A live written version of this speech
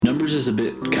Numbers is a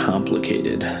bit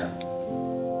complicated.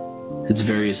 It's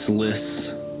various lists.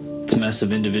 It's a mess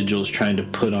of individuals trying to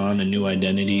put on a new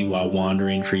identity while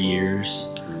wandering for years.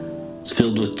 It's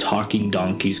filled with talking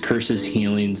donkeys, curses,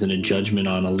 healings, and a judgment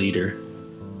on a leader.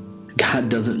 God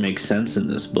doesn't make sense in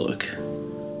this book.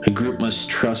 A group must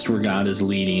trust where God is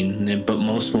leading, but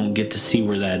most won't get to see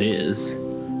where that is.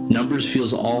 Numbers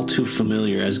feels all too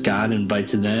familiar as God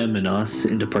invites them and us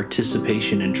into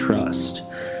participation and trust.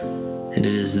 And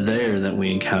it is there that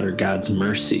we encounter God's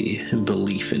mercy and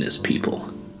belief in his people.